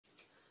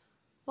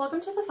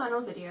Welcome to the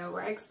final video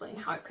where I explain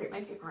how I create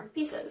my Papiermark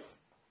pieces.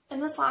 In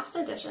this last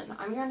edition,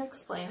 I'm going to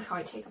explain how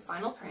I take a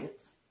final print,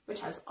 which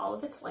has all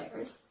of its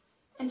layers,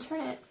 and turn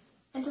it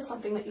into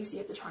something that you see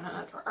at the Toronto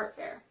Outdoor Art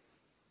Fair.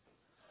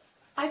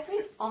 I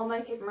print all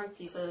my Papiermark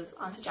pieces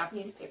onto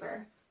Japanese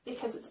paper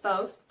because it's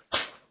both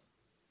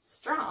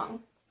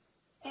strong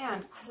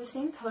and has the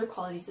same color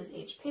qualities as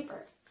aged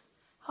paper.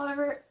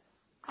 However,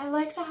 I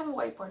like to have a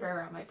white border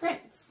around my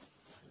prints.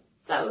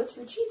 So,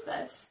 to achieve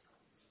this,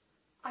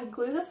 I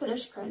glue the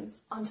finished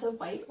prints onto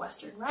white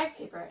Western rag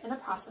paper in a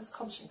process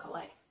called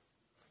Collé.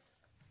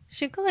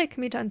 Collé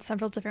can be done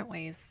several different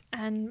ways,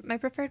 and my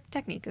preferred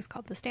technique is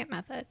called the stamp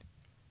method.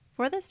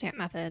 For the stamp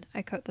method,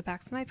 I coat the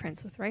backs of my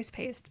prints with rice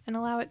paste and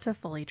allow it to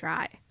fully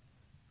dry.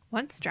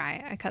 Once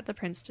dry, I cut the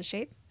prints to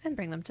shape and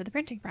bring them to the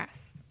printing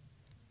press.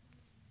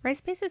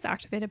 Rice paste is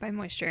activated by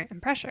moisture and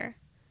pressure,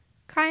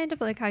 kind of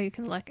like how you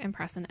can lick and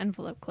press an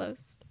envelope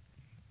closed.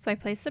 So I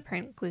place the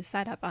print glued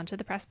side up onto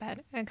the press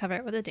bed and cover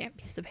it with a damp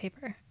piece of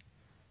paper.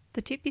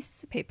 The two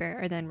pieces of paper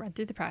are then run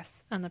through the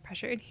press, and the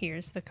pressure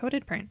adheres the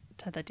coated print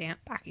to the damp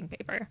backing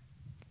paper.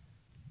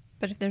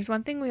 But if there's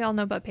one thing we all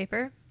know about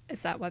paper,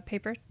 it's that wet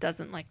paper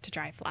doesn't like to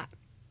dry flat.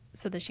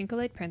 So the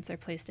Collé prints are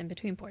placed in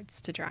between boards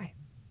to dry.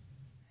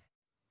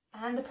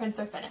 And the prints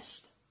are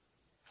finished.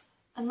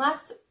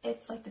 Unless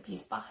it's like the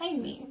piece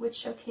behind me, which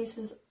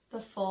showcases the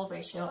full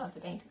ratio of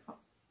the banknote.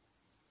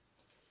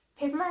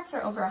 Papermarks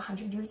are over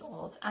 100 years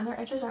old and their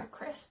edges aren't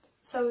crisp,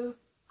 so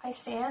I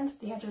sand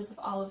the edges of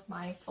all of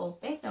my full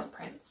banknote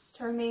prints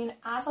to remain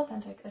as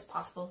authentic as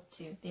possible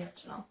to the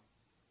original.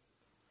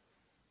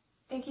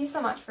 Thank you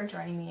so much for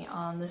joining me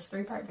on this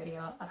 3-part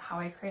video of how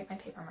I create my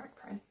Papiermark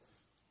prints.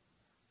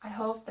 I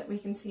hope that we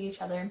can see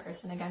each other in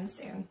person again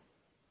soon.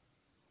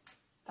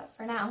 But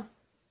for now,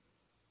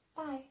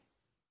 bye!